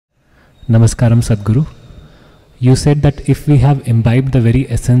Namaskaram Sadhguru. You said that if we have imbibed the very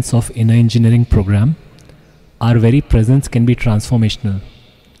essence of inner engineering program, our very presence can be transformational.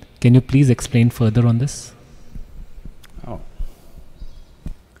 Can you please explain further on this?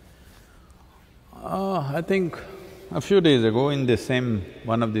 I think a few days ago in this same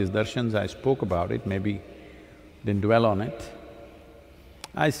one of these darshans I spoke about it, maybe didn't dwell on it.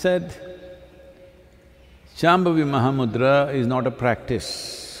 I said, Shambhavi Mahamudra is not a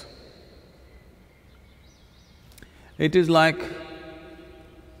practice. It is like,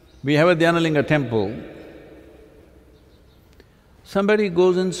 we have a Dhyanalinga temple, somebody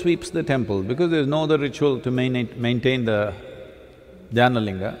goes and sweeps the temple because there's no other ritual to maintain the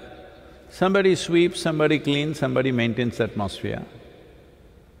Dhyanalinga. Somebody sweeps, somebody cleans, somebody maintains the atmosphere.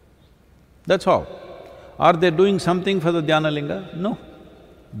 That's all. Are they doing something for the Dhyanalinga? No.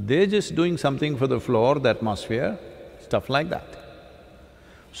 They're just doing something for the floor, the atmosphere, stuff like that.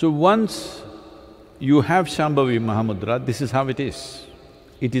 So once you have Shambhavi Mahamudra, this is how it is.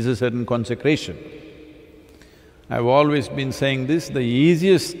 It is a certain consecration. I've always been saying this, the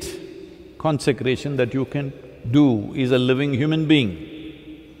easiest consecration that you can do is a living human being.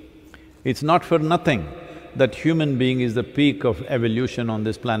 It's not for nothing that human being is the peak of evolution on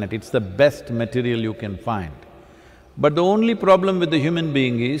this planet, it's the best material you can find. But the only problem with the human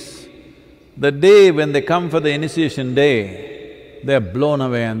being is, the day when they come for the initiation day, they're blown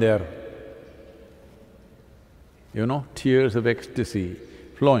away and they're, tears of ecstasy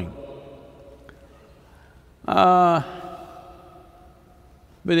flowing.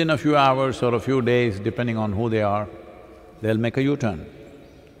 Within a few hours or a few days, depending on who they are, they'll make a U-turn.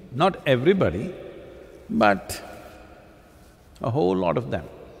 Not everybody, but a whole lot of them.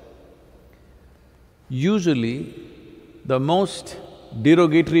 Usually, the most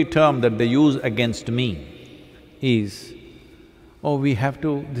derogatory term that they use against me is, oh,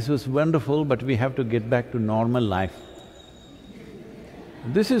 this was wonderful, but we have to get back to normal life.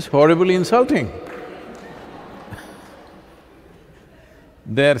 This is horribly insulting.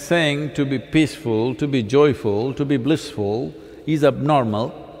 They're saying to be peaceful, to be joyful, to be blissful is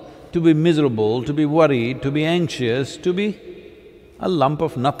abnormal, to be miserable, to be worried, to be anxious, to be a lump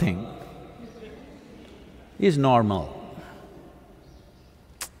of nothing is normal.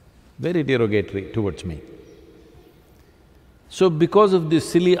 Very derogatory towards me. So because of these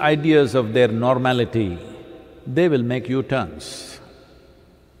silly ideas of their normality, they will make U-turns.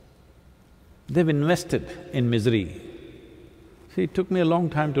 They've invested in misery. See, it took me a long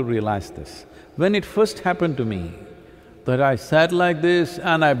time to realize this. When it first happened to me, that I sat like this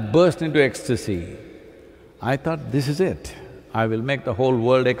and I burst into ecstasy, I thought, this is it, I will make the whole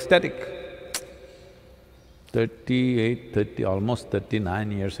world ecstatic. almost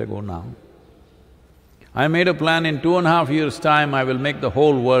 39 years ago now, I made a plan in 2.5 years' time I will make the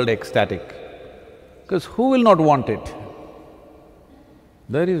whole world ecstatic. Because who will not want it?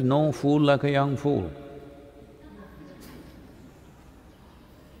 There is no fool like a young fool.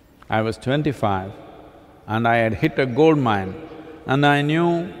 I was 25 and I had hit a gold mine and I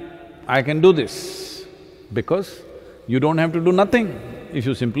knew I can do this because you don't have to do nothing. If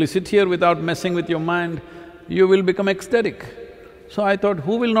you simply sit here without messing with your mind, you will become ecstatic. So I thought,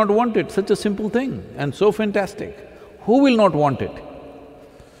 who will not want it? Such a simple thing and so fantastic. Who will not want it?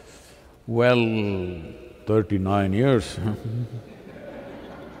 Well, 39 years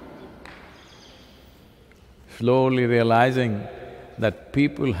slowly realizing that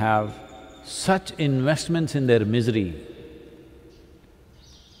people have such investments in their misery.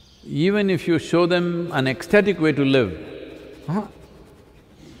 Even if you show them an ecstatic way to live,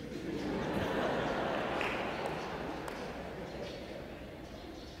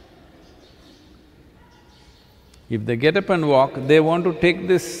 if they get up and walk, they want to take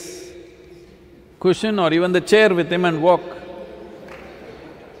this cushion or even the chair with him and walk.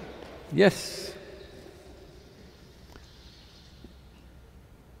 Yes.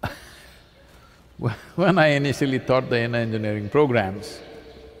 When I initially taught the inner engineering programs,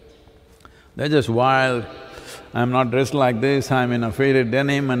 they're just wild. I'm not dressed like this, I'm in a faded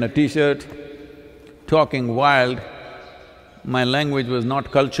denim and a t-shirt, talking wild. My language was not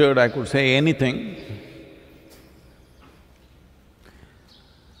cultured, I could say anything.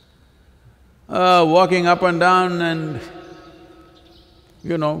 Walking up and down and,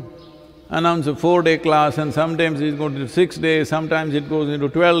 announce a 4-day class and sometimes it's going to 6 days, sometimes it goes into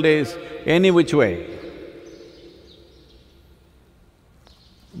 12 days, any which way.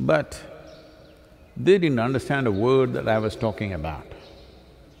 But they didn't understand a word that I was talking about.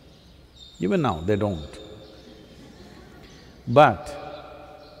 Even now, they don't. But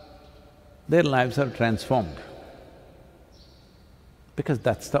their lives are transformed. because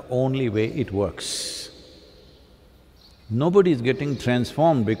that's the only way it works. Nobody is getting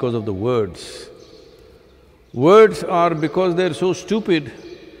transformed because of the words. Words are because they're so stupid,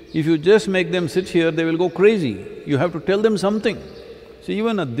 if you just make them sit here, they will go crazy. You have to tell them something. See,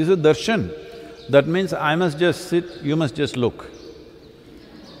 even this is a darshan. That means I must just sit, you must just look.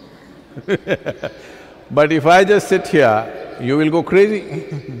 But if I just sit here, you will go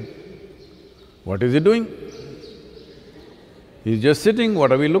crazy. What is he doing? He's just sitting,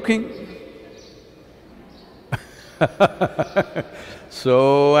 what are we looking?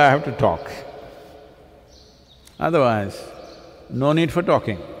 So I have to talk. Otherwise, no need for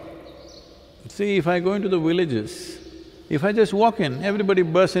talking. See, if I go into the villages, if I just walk in, everybody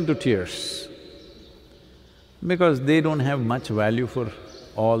bursts into tears because they don't have much value for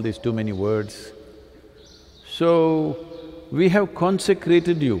all these too many words. So, we have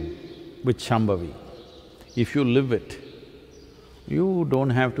consecrated you with Shambhavi. If you live it, you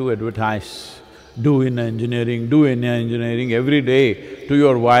don't have to advertise, do in engineering every day to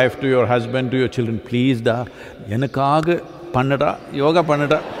your wife, to your husband, to your children. Please da, enakkaga pannada, yoga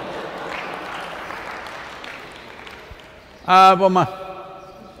pannada. Pomma,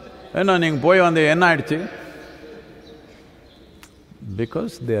 enna neenga poi vande enna aiduchu?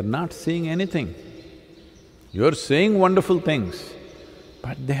 Because they're not seeing anything. You're saying wonderful things,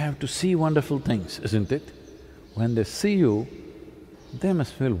 but they have to see wonderful things, isn't it? When they see you, they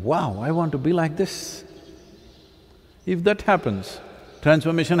must feel, wow, I want to be like this. If that happens,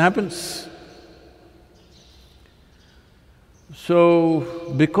 transformation happens.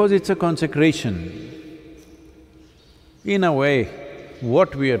 So, because it's a consecration, in a way,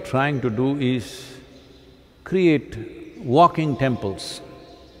 what we are trying to do is create walking temples,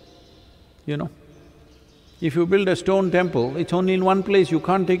 you know. If you build a stone temple, it's only in one place, you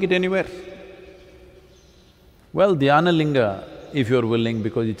can't take it anywhere. Well, Dhyana Linga, if you're willing,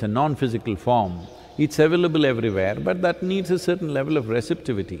 because it's a non-physical form, it's available everywhere, but that needs a certain level of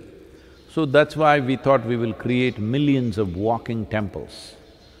receptivity. So that's why we thought we will create millions of walking temples.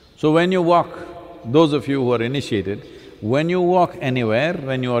 So when you walk, those of you who are initiated, when you walk anywhere,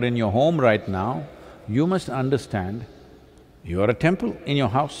 when you are in your home right now, you must understand you are a temple in your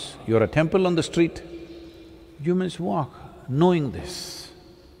house, you are a temple on the street. You must walk knowing this.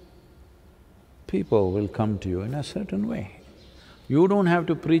 People will come to you in a certain way. You don't have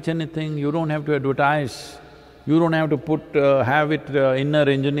to preach anything, you don't have to advertise, you don't have to have it inner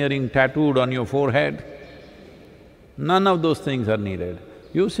engineering tattooed on your forehead. None of those things are needed.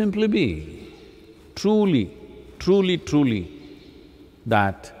 You simply be truly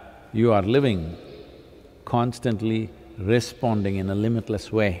that you are living, constantly responding in a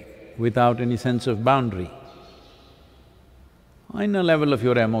limitless way, without any sense of boundary. In a level of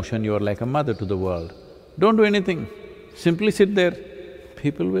your emotion, you are like a mother to the world. Don't do anything, simply sit there,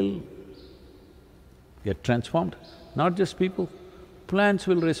 people will get transformed. Not just people, plants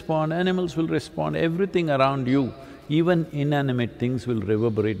will respond, animals will respond, everything around you, even inanimate things will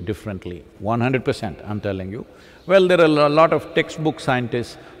reverberate differently, 100%, I'm telling you. Well, there are a lot of textbook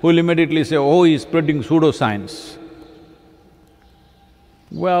scientists who will immediately say, oh, he's spreading pseudoscience.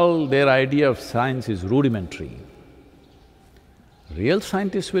 Well, their idea of science is rudimentary. Real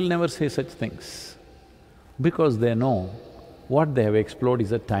scientists will never say such things, because they know what they have explored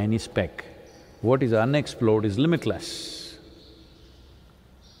is a tiny speck, what is unexplored is limitless.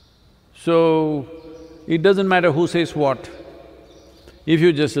 So, it doesn't matter who says what. If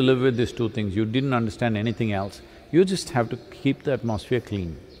you just live with these two things, you didn't understand anything else, you just have to keep the atmosphere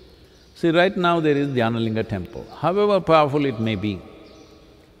clean. See, right now there is Dhyana Linga temple, however powerful it may be.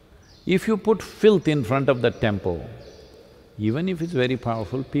 If you put filth in front of that temple, even if it's very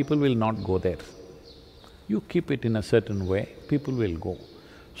powerful, people will not go there. You keep it in a certain way, people will go.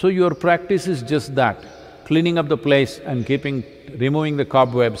 So your practice is just that, cleaning up the place and removing the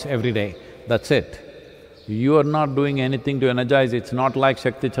cobwebs every day, that's it. You are not doing anything to energize, it's not like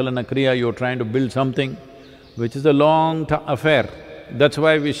Shakti Chalana Kriya, you're trying to build something, which is a long affair. That's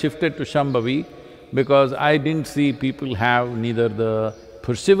why we shifted to Shambhavi, because I didn't see people have neither the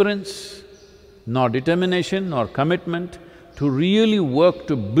perseverance, nor determination, nor commitment to really work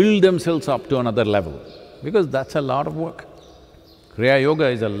to build themselves up to another level, because that's a lot of work. Kriya Yoga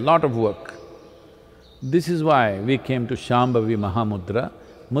is a lot of work. This is why we came to Shambhavi Mahamudra.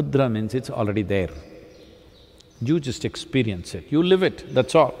 Mudra means it's already there. You just experience it, you live it,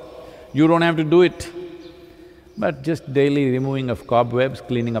 that's all. You don't have to do it. But just daily removing of cobwebs,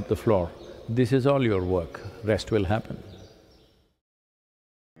 cleaning up the floor, this is all your work, rest will happen.